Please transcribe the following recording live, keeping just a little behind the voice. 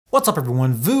What's up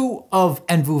everyone, Vu of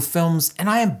nVu Films, and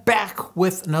I am back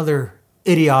with another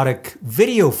idiotic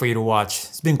video for you to watch.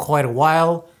 It's been quite a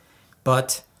while,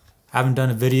 but I haven't done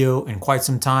a video in quite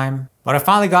some time. But I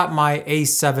finally got my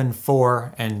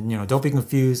a7IV, and don't be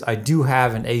confused, I do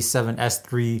have an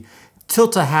a7S3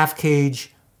 tilt-a-half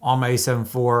cage on my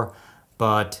a7IV,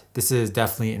 but this is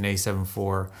definitely an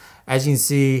a7IV. As you can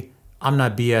see, I'm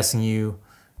not BSing you.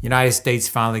 United States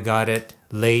finally got it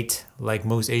late, like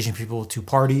most Asian people to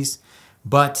parties,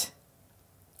 but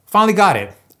finally got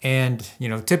it. And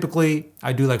typically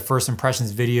I do like first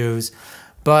impressions videos,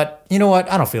 but you know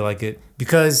what? I don't feel like it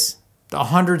because the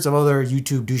hundreds of other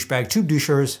YouTube douchebag tube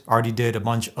douchers already did a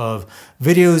bunch of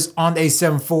videos on the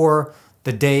a7IV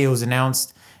the day it was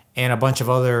announced, and a bunch of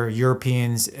other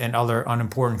Europeans and other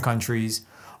unimportant countries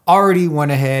already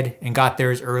went ahead and got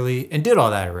theirs early and did all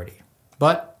that already.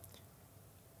 But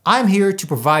I'm here to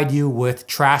provide you with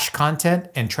trash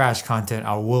content, and trash content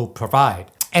I will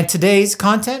provide. And today's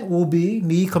content will be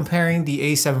me comparing the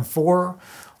a7IV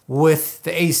with the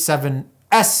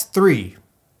a7S3.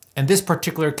 In this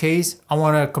particular case, I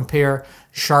want to compare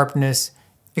sharpness,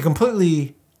 a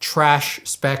completely trash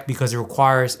spec because it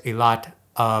requires a lot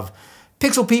of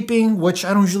pixel peeping, which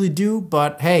I don't usually do,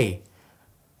 but hey,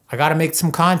 I gotta make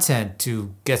some content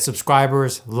to get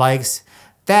subscribers, likes,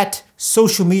 that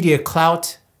social media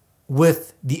clout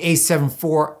with the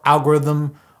a7IV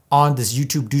algorithm on this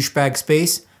YouTube douchebag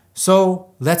space.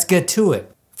 So let's get to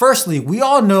it. Firstly, we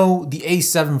all know the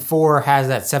a7IV has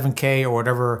that 7K or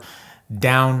whatever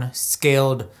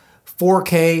downscaled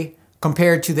 4K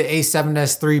compared to the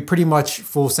a7S3, pretty much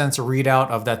full sensor readout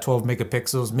of that 12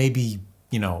 megapixels, maybe,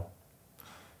 I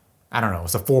don't know,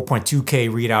 it's a 4.2K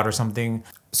readout or something.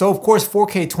 So of course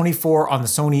 4K 24 on the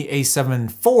Sony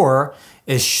a7IV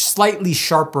is slightly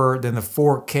sharper than the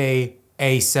 4K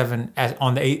A7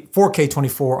 on the 4K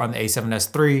 24 on the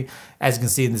a7S3. As you can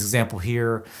see in this example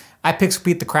here, I pixel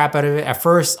peeped the crap out of it. At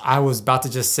first, I was about to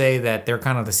just say that they're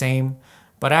kind of the same,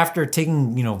 but after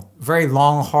taking very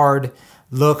long, hard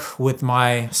look with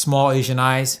my small Asian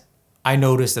eyes, I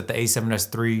noticed that the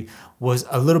a7S3 was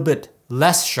a little bit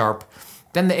less sharp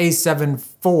than the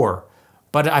a7IV.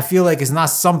 But I feel like it's not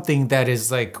something that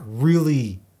is like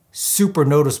really super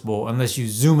noticeable unless you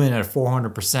zoom in at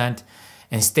 400%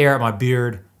 and stare at my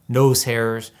beard, nose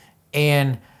hairs,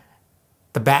 and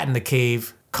the bat in the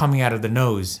cave coming out of the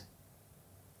nose.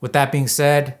 With that being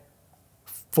said,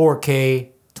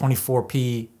 4K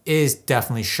 24p is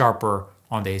definitely sharper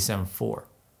on the a7IV.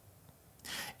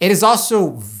 It is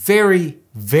also very,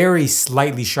 very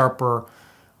slightly sharper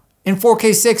in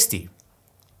 4K 60.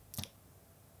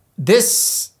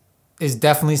 This is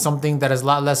definitely something that is a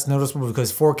lot less noticeable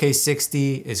because 4K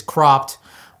 60 is cropped,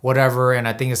 whatever, and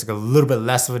I think it's like a little bit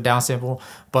less of a downsample.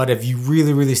 But if you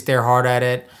really, really stare hard at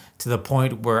it to the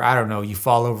point where, I don't know, you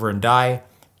fall over and die,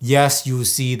 yes, you will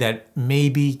see that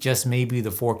maybe, just maybe, the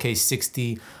 4K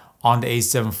 60 on the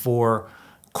a7IV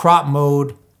crop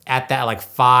mode at that like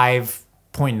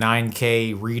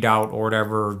 5.9K readout or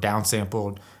whatever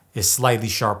downsampled is slightly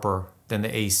sharper than the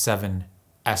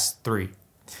a7S3.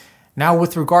 Now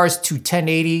with regards to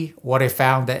 1080, what I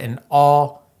found that in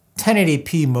all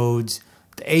 1080p modes,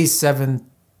 the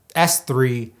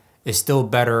a7S3 is still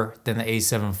better than the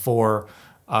a7IV.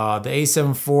 The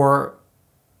a7IV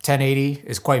 1080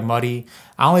 is quite muddy.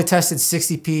 I only tested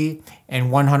 60p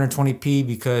and 120p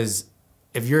because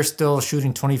if you're still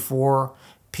shooting 24p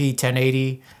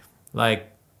 1080,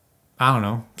 like, I don't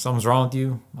know, something's wrong with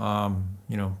you.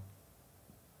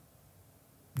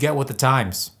 Get with the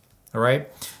times. All right.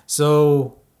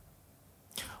 So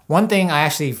one thing I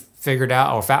actually figured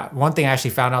out, or one thing I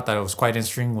actually found out that was quite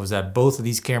interesting was that both of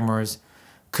these cameras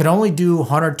could only do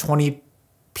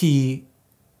 120p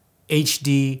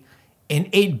HD in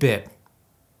 8-bit,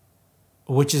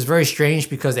 which is very strange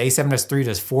because the a7S3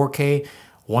 does 4K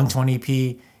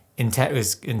 120p in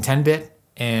 10-bit,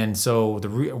 and so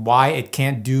why it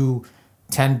can't do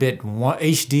 10-bit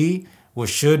HD, which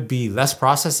should be less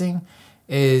processing,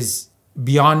 is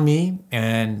beyond me,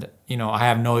 and I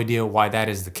have no idea why that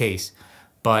is the case,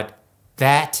 but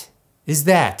that is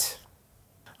that.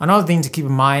 Another thing to keep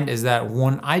in mind is that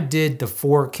when I did the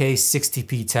 4K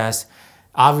 60p test,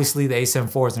 obviously the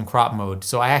a7IV is in crop mode,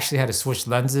 so I actually had to switch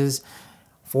lenses.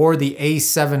 For the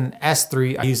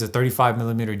a7S3, I used a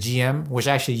 35mm GM, which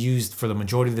I actually used for the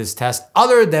majority of this test,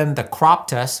 other than the crop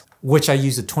test, which I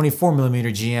used a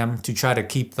 24mm GM to try to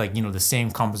keep the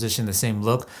same composition, the same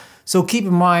look. So keep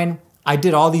in mind, I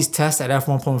did all these tests at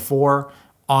f1.4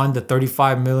 on the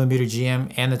 35mm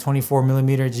GM and the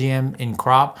 24mm GM in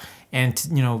crop. And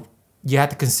you have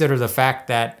to consider the fact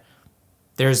that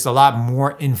there's a lot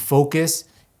more in focus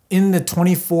in the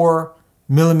 24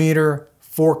 millimeter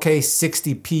 4K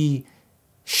 60p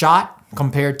shot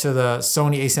compared to the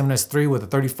Sony a7S III with a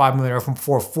 35 millimeter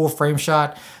f1.4 full frame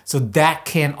shot. So that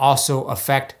can also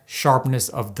affect sharpness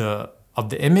of the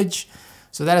image.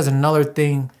 So that is another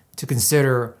thing to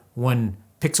consider when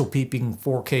pixel peeping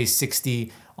 4K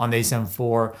 60 on the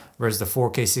a7IV versus the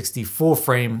 4K 60 full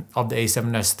frame of the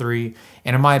a7S III.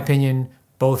 And in my opinion,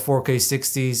 both 4K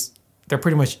 60s, they're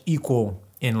pretty much equal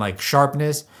in like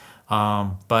sharpness.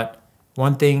 But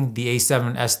one thing the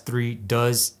a7S III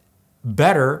does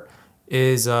better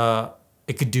is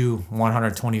it could do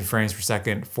 120 frames per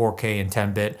second, 4K and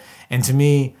 10-bit. And to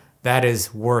me, that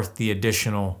is worth the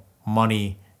additional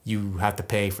money you have to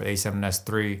pay for the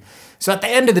a7S III. So at the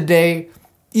end of the day,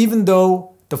 even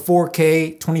though the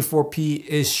 4K 24p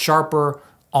is sharper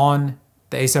on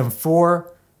the a7IV,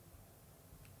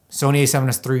 Sony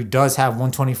a7S III does have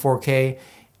 124K,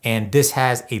 and this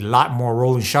has a lot more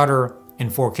rolling shutter in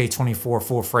 4K 24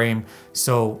 full frame.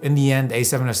 So in the end, the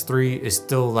a7S III is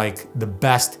still like the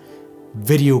best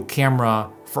video camera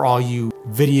for all you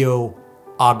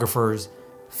videographers,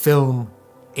 film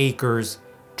acres,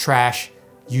 trash,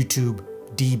 YouTube,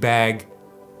 D-bag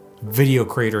video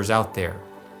creators out there.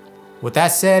 With that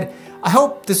said, I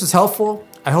hope this was helpful.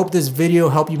 I hope this video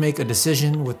helped you make a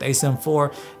decision with the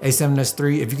a7IV, a7S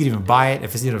III, if you could even buy it,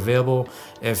 if it's even available,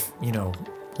 if, you know,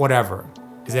 whatever.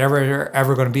 Is it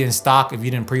ever going to be in stock if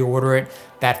you didn't pre-order it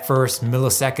that first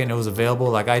millisecond it was available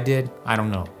like I did? I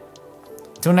don't know.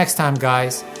 Until next time,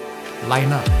 guys,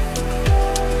 line up.